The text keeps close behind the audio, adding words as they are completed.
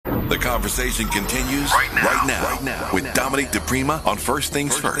The conversation continues right now with Dominique DePrima on First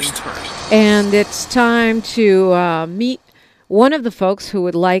Things First. And it's time to meet one of the folks who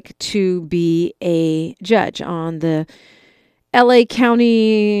would like to be a judge on the LA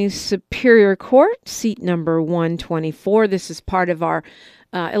County Superior Court, seat number 124. This is part of our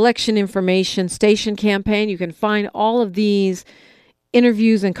election information station campaign. You can find all of these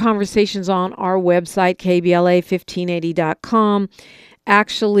interviews and conversations on our website, kbla1580.com.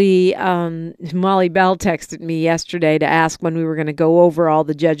 Actually, Molly Bell texted me yesterday to ask when we were going to go over all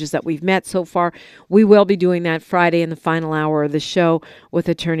the judges that we've met so far. We will be doing that Friday in the final hour of the show with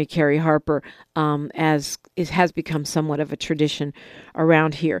Attorney Carrie Harper, as it has become somewhat of a tradition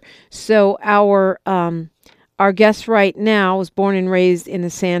around here. So our guest right now was born and raised in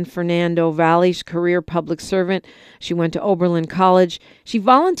the San Fernando Valley. She's a career public servant. She went to Oberlin College. She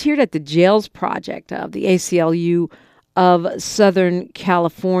volunteered at the Jails Project of the ACLU of Southern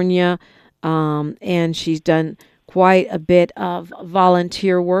California, and she's done quite a bit of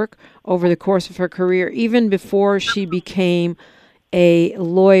volunteer work over the course of her career, even before she became a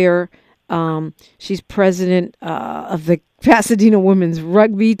lawyer. She's president of the Pasadena women's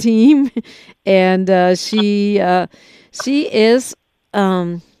rugby team, and she got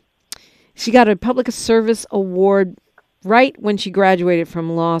a public service award right when she graduated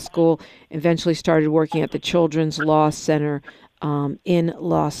from law school. Eventually started working at the Children's Law Center in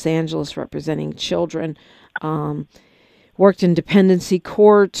Los Angeles, representing children. Worked in dependency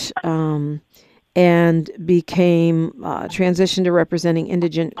court, and became transitioned to representing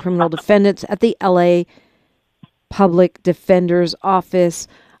indigent criminal defendants at the LA Public Defender's Office.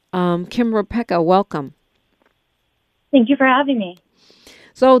 Kim Repecka, welcome. Thank you for having me.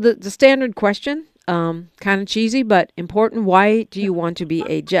 So the standard question, kind of cheesy but important: why do you want to be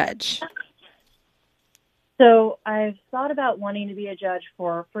a judge? So I've thought about wanting to be a judge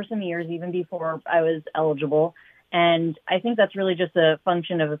for some years, even before I was eligible. And I think that's really just a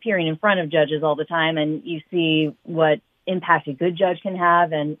function of appearing in front of judges all the time, and you see what impact a good judge can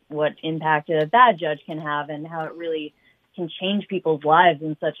have and what impact a bad judge can have, and how it really can change people's lives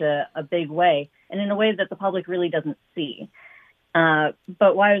in such a big way, and in a way that the public really doesn't see.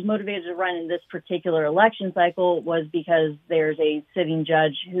 But why I was motivated to run in this particular election cycle was because there's a sitting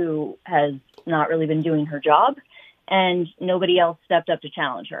judge who has not really been doing her job, and nobody else stepped up to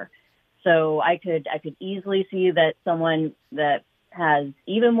challenge her. So I could easily see that someone that has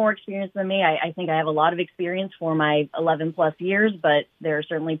even more experience than me. I think I have a lot of experience for my 11 plus years, but there are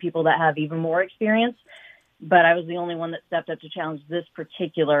certainly people that have even more experience. But I was the only one that stepped up to challenge this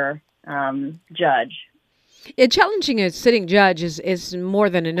particular judge. Challenging a sitting judge is more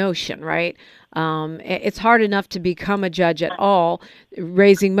than a notion, right? It's hard enough to become a judge at all.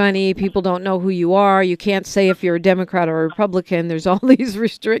 Raising money, people don't know who you are. You can't say if you're a Democrat or a Republican. There's all these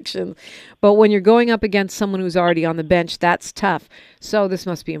restrictions. But when you're going up against someone who's already on the bench, that's tough. So this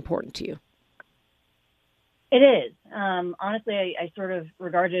must be important to you. It is. Honestly, I sort of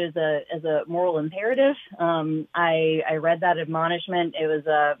regard it as a moral imperative. I read that admonishment. It was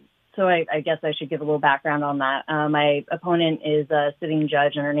So I guess I should give a little background on that. My opponent is a sitting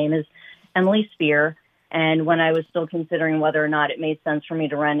judge, and her name is Emily Spear. And when I was still considering whether or not it made sense for me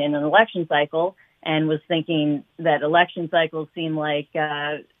to run in an election cycle, and was thinking that election cycles seem like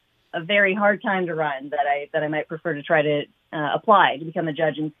a very hard time to run, that I might prefer to try to apply to become a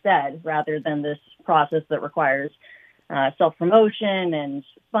judge instead, rather than this process that requires self-promotion and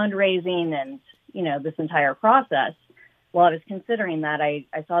fundraising and, this entire process. While I was considering that, I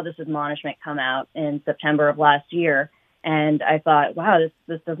saw this admonishment come out in September of last year, and I thought, wow,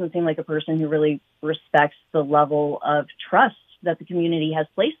 this doesn't seem like a person who really respects the level of trust that the community has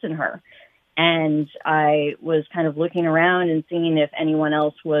placed in her. And I was kind of looking around and seeing if anyone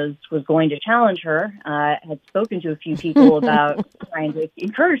else was going to challenge her. I had spoken to a few people about trying to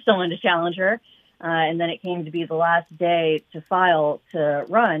encourage someone to challenge her, and then it came to be the last day to file to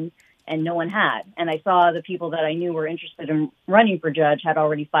run, and no one had. And I saw the people that I knew were interested in running for judge had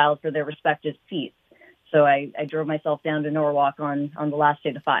already filed for their respective seats. So I drove myself down to Norwalk on the last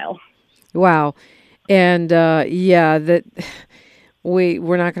day to file. Wow. And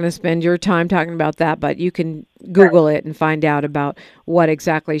we're not going to spend your time talking about that, but you can Google it and find out about what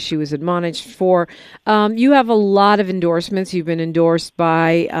exactly she was admonished for. You have a lot of endorsements. You've been endorsed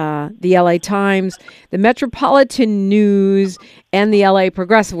by the LA Times, the Metropolitan News, and the LA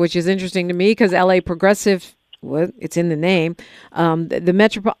Progressive, which is interesting to me because LA Progressive well, it's in the name. The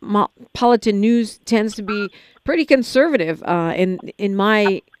Metropolitan News tends to be pretty conservative in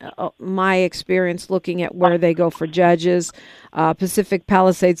my experience looking at where they go for judges. Pacific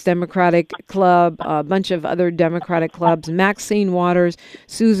Palisades Democratic Club, a bunch of other Democratic clubs, Maxine Waters,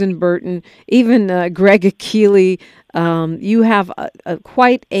 Susan Burton, even Greg Akili. You have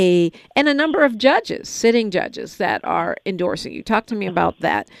quite and a number of judges, sitting judges, that are endorsing you. Talk to me about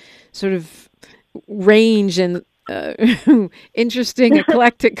that sort of range and interesting,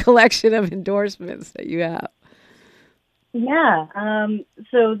 eclectic collection of endorsements that you have. Yeah.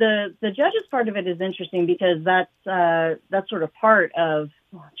 So the judges part of it is interesting because that's sort of part of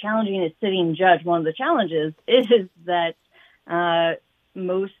challenging a sitting judge. One of the challenges is that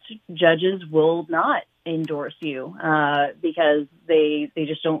most judges will not endorse you because they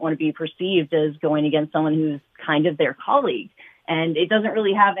just don't want to be perceived as going against someone who's kind of their colleague. And it doesn't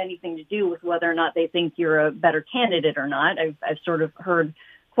really have anything to do with whether or not they think you're a better candidate or not. I've sort of heard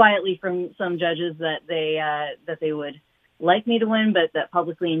quietly from some judges that they would like me to win, but that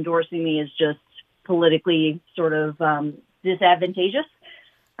publicly endorsing me is just politically sort of disadvantageous.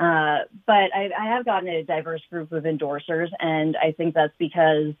 But I have gotten a diverse group of endorsers, and I think that's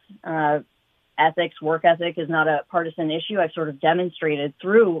because work ethic is not a partisan issue. I've sort of demonstrated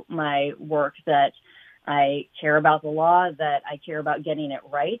through my work that I care about the law, that I care about getting it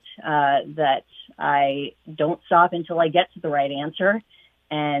right, that I don't stop until I get to the right answer.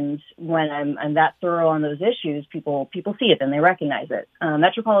 And when I'm that thorough on those issues, people see it and they recognize it.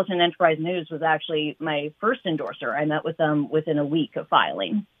 Metropolitan Enterprise News was actually my first endorser. I met with them within a week of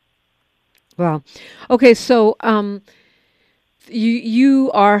filing. Wow. Okay, so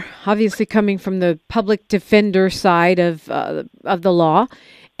you are obviously coming from the public defender side of the law,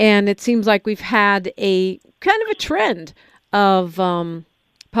 and it seems like we've had a kind of a trend of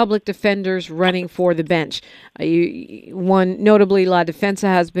public defenders running for the bench. One notably, La Defensa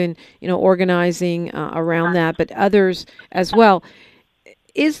has been, organizing around that, but others as well.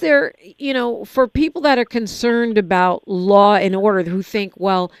 Is there, for people that are concerned about law and order, who think,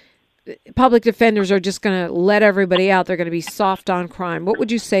 well, public defenders are just going to let everybody out, they're going to be soft on crime, what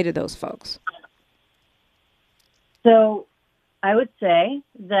would you say to those folks? So I would say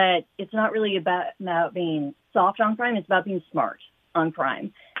that it's not really about being soft on crime, it's about being smart on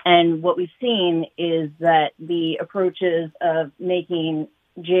crime. And what we've seen is that the approaches of making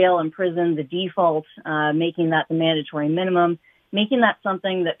jail and prison the default, making that the mandatory minimum, making that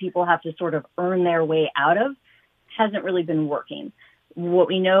something that people have to sort of earn their way out of, hasn't really been working. What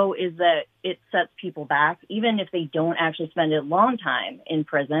we know is that it sets people back, even if they don't actually spend a long time in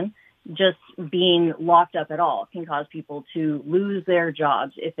prison. Just being locked up at all can cause people to lose their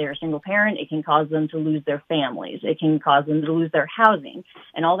jobs. If they're a single parent, it can cause them to lose their families. It can cause them to lose their housing.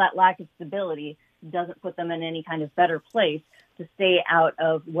 And all that lack of stability doesn't put them in any kind of better place to stay out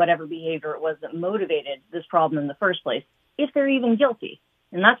of whatever behavior it was that motivated this problem in the first place, if they're even guilty.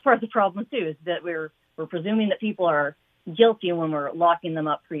 And that's part of the problem, too, is that we're presuming that people are guilty when we're locking them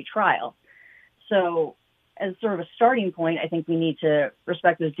up pre-trial. So as sort of a starting point, I think we need to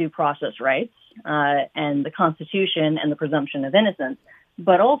respect those due process rights and the Constitution and the presumption of innocence.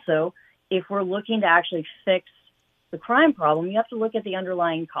 But also, if we're looking to actually fix the crime problem, you have to look at the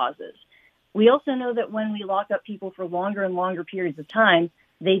underlying causes. We also know that when we lock up people for longer and longer periods of time,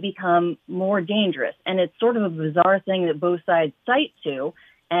 they become more dangerous. And it's sort of a bizarre thing that both sides cite to,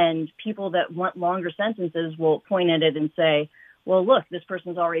 and people that want longer sentences will point at it and say, well, look, this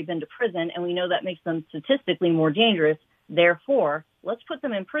person's already been to prison, and we know that makes them statistically more dangerous. Therefore, let's put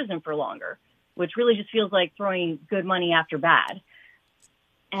them in prison for longer, which really just feels like throwing good money after bad.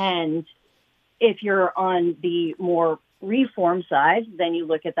 And if you're on the more reform side, then you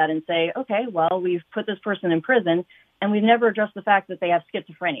look at that and say, okay, well, we've put this person in prison, and we've never addressed the fact that they have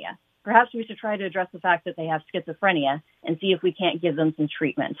schizophrenia. Perhaps we should try to address the fact that they have schizophrenia and see if we can't give them some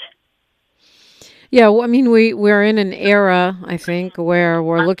treatment. Yeah, well, I mean, we're in an era, I think, where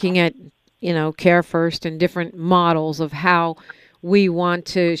we're looking at, care first and different models of how we want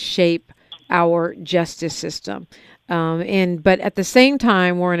to shape our justice system. But at the same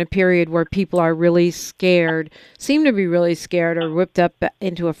time, we're in a period where people are really scared, seem to be really scared, or whipped up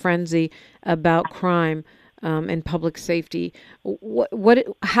into a frenzy about crime and public safety.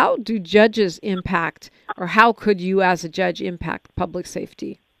 How do judges impact, or how could you as a judge impact public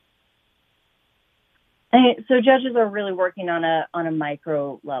safety? So judges are really working on a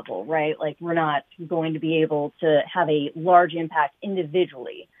micro level, right? Like, we're not going to be able to have a large impact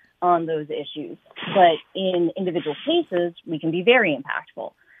individually on those issues, but in individual cases, we can be very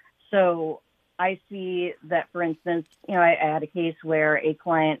impactful. So I see that, for instance, I had a case where a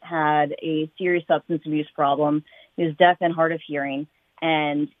client had a serious substance abuse problem. He was deaf and hard of hearing,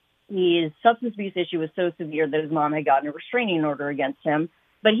 and his substance abuse issue was so severe that his mom had gotten a restraining order against him,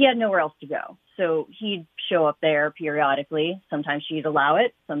 but he had nowhere else to go. So he'd show up there periodically. Sometimes she'd allow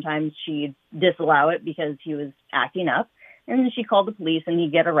it. Sometimes she'd disallow it because he was acting up. And then she called the police and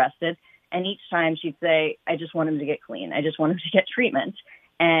he'd get arrested. And each time she'd say, I just want him to get clean. I just want him to get treatment.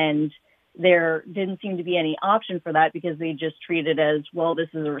 And there didn't seem to be any option for that because they just treated it as, well, this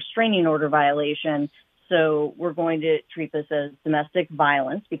is a restraining order violation. So we're going to treat this as domestic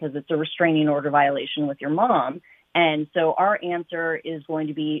violence because it's a restraining order violation with your mom. And so our answer is going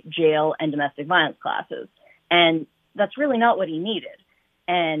to be jail and domestic violence classes. And that's really not what he needed.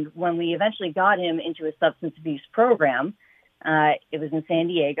 And when we eventually got him into a substance abuse program, it was in San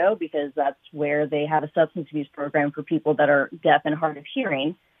Diego because that's where they have a substance abuse program for people that are deaf and hard of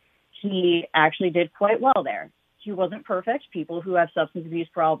hearing. He actually did quite well there. He wasn't perfect. People who have substance abuse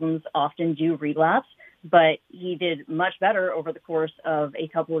problems often do relapse, but he did much better over the course of a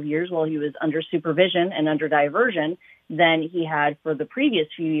couple of years while he was under supervision and under diversion than he had for the previous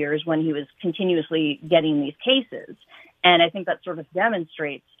few years when he was continuously getting these cases. And I think that sort of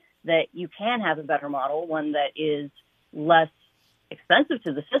demonstrates that you can have a better model, one that is less expensive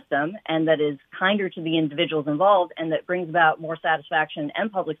to the system and that is kinder to the individuals involved and that brings about more satisfaction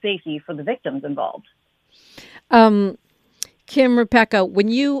and public safety for the victims involved. Kim, Repecka, when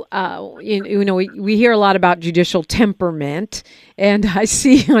we hear a lot about judicial temperament, and I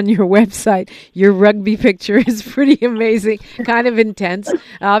see on your website your rugby picture is pretty amazing, kind of intense.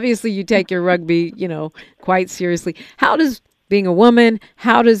 Obviously, you take your rugby, quite seriously. How does being a woman,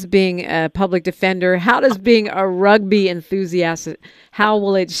 how does being a public defender, how does being a rugby enthusiast, how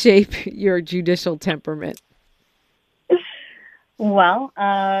will it shape your judicial temperament? Well,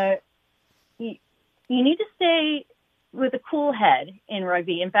 you need to stay with a cool head in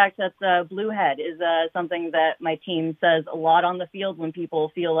rugby. In fact, that's blue head is something that my team says a lot on the field when people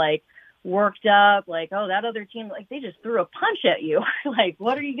feel like worked up, like, oh, that other team, like they just threw a punch at you. Like,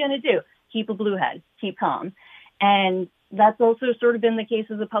 what are you going to do? Keep a blue head, keep calm. And that's also sort of been the case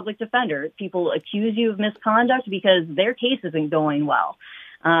as a public defender. People accuse you of misconduct because their case isn't going well.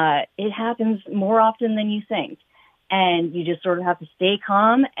 It happens more often than you think. And you just sort of have to stay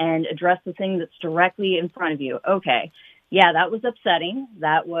calm and address the thing that's directly in front of you. Okay, yeah, that was upsetting.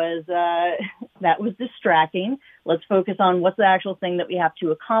 That was distracting. Let's focus on what's the actual thing that we have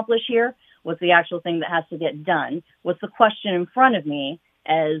to accomplish here. What's the actual thing that has to get done? What's the question in front of me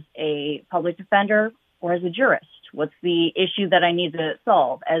as a public defender or as a jurist? What's the issue that I need to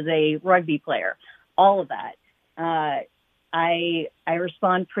solve as a rugby player? All of that. I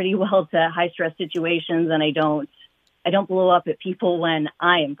respond pretty well to high stress situations, and I don't blow up at people when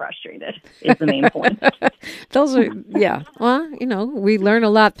I am frustrated, is the main point. Those are, yeah. Well, we learn a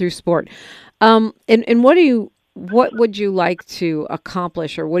lot through sport. And what would you like to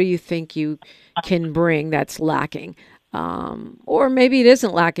accomplish, or what do you think you can bring that's lacking? Or maybe it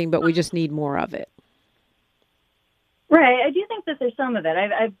isn't lacking, but we just need more of it. Right. I do think that there's some of it.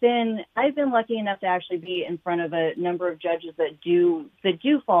 I've been lucky enough to actually be in front of a number of judges that do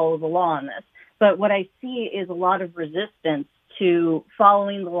follow the law on this. But what I see is a lot of resistance to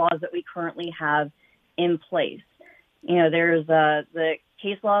following the laws that we currently have in place. There's the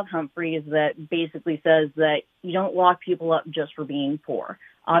case law of Humphreys that basically says that you don't lock people up just for being poor.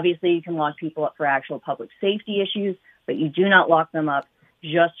 Obviously, you can lock people up for actual public safety issues, but you do not lock them up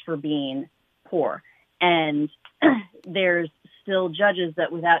just for being poor. And there's still judges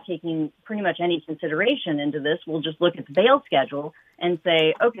that, without taking pretty much any consideration into this, will just look at the bail schedule and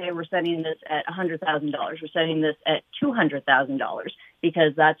say, okay, we're setting this at $100,000. We're setting this at $200,000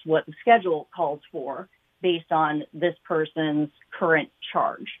 because that's what the schedule calls for based on this person's current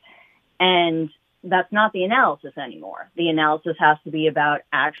charge. And that's not the analysis anymore. The analysis has to be about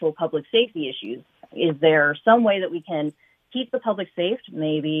actual public safety issues. Is there some way that we can keep the public safe,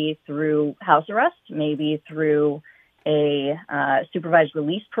 maybe through house arrest, maybe through a supervised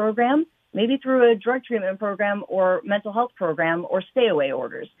release program, maybe through a drug treatment program or mental health program or stay away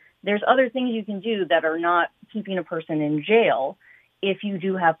orders? There's other things you can do that are not keeping a person in jail if you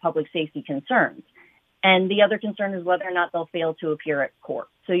do have public safety concerns. And the other concern is whether or not they'll fail to appear at court.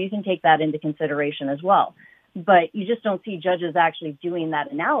 So you can take that into consideration as well. But you just don't see judges actually doing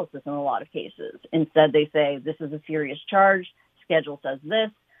that analysis in a lot of cases. Instead, they say, this is a serious charge, schedule says this,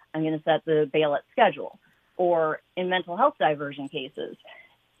 I'm going to set the bail at schedule. Or in mental health diversion cases,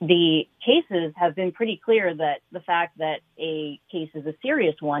 the cases have been pretty clear that the fact that a case is a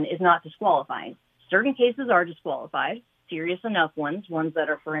serious one is not disqualifying. Certain cases are disqualified, serious enough ones that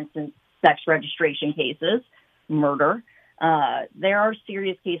are, for instance, sex registration cases, murder. There are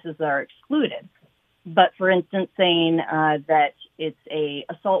serious cases that are excluded. But for instance, saying that it's a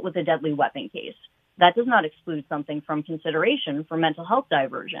assault with a deadly weapon case, that does not exclude something from consideration for mental health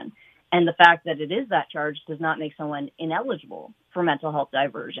diversion. And the fact that it is that charge does not make someone ineligible for mental health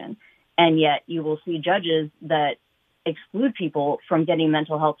diversion. And yet you will see judges that exclude people from getting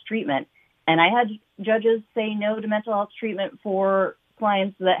mental health treatment. And I had judges say no to mental health treatment for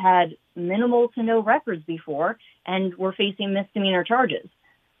clients that had minimal to no records before and were facing misdemeanor charges.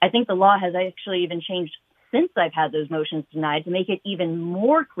 I think the law has actually even changed since I've had those motions denied to make it even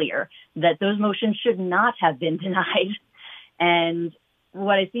more clear that those motions should not have been denied. And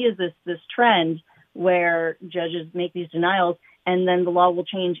what I see is this trend where judges make these denials and then the law will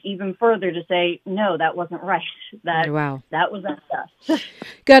change even further to say, no, that wasn't right. That was unjust.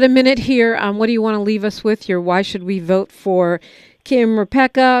 Got a minute here. What do you want to leave us with? Your why should we vote for Kim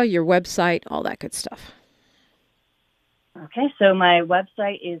Repecka, your website, all that good stuff. Okay, so my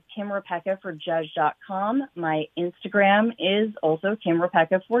website is kimrepeckaforjudge.com. My Instagram is also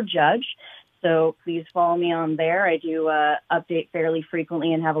kimrepeckaforjudge. So please follow me on there. I do update fairly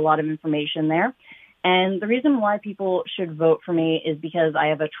frequently and have a lot of information there. And the reason why people should vote for me is because I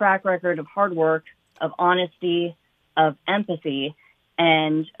have a track record of hard work, of honesty, of empathy,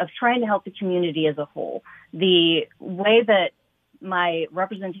 and of trying to help the community as a whole. The way that my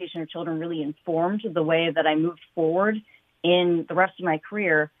representation of children really informed the way that I moved forward in the rest of my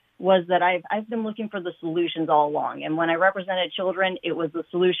career was that I've been looking for the solutions all along. And when I represented children, it was the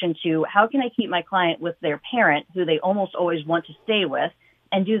solution to how can I keep my client with their parent, who they almost always want to stay with,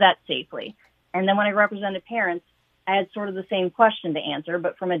 and do that safely. And then when I represented parents, I had sort of the same question to answer,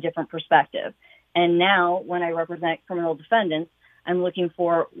 but from a different perspective. And now when I represent criminal defendants, I'm looking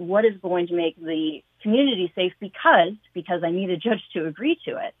for what is going to make the community safe because I need a judge to agree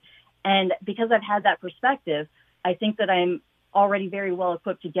to it. And because I've had that perspective, I think that I'm already very well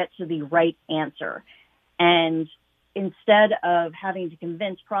equipped to get to the right answer. And instead of having to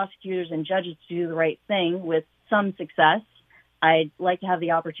convince prosecutors and judges to do the right thing with some success, I'd like to have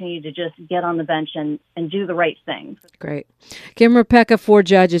the opportunity to just get on the bench and do the right thing. Great. Kim Repecka for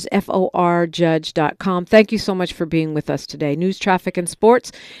Judges, forjudge.com. Thank you so much for being with us today. News, traffic, and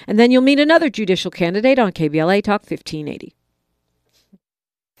sports. And then you'll meet another judicial candidate on KBLA Talk 1580.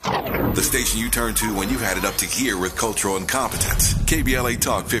 The station you turn to when you've had it up to here with cultural incompetence. KBLA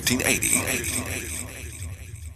Talk 1580.